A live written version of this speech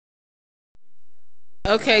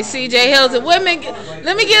Okay, CJ Hilton. Let me get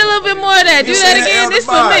a little bit more of that. Do that again. This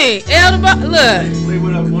for me. Elder, look. Play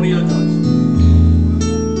with one of your thoughts.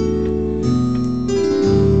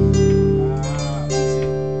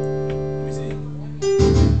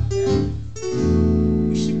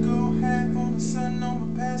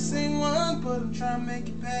 I'm trying to make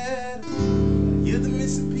it better. You're the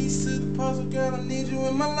missing piece to the puzzle, girl. I need you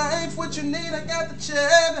in my life. What you need, I got the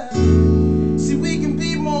cheddar. See, we can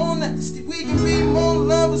be more nasty, we can be more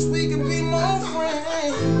lovers, we can be more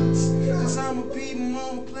friends. Cause I'ma be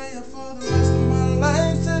more player for the rest of my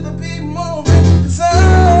life till the be more. Cause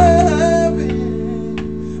I've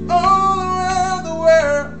been all around the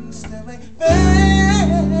world and still ain't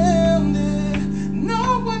found it.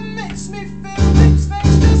 No one makes me feel these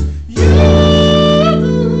things, just you.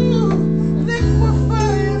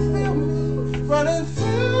 Running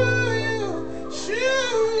through you,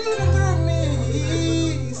 shooting through me.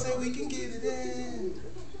 Say we can get it in.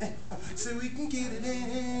 Say we can get it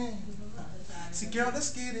in. See, girl,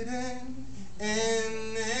 let's get it in.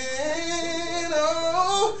 And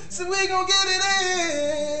oh, so we gon' get it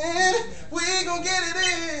in. We gon' get it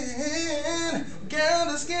in. Girl,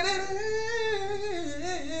 let's get it in.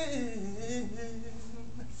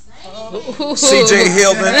 CJ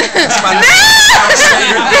Hilton.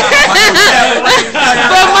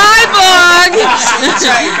 For my blog. CJ,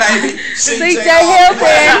 baby. CJ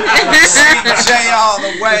Hilton. CJ all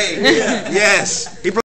the way. Yes. He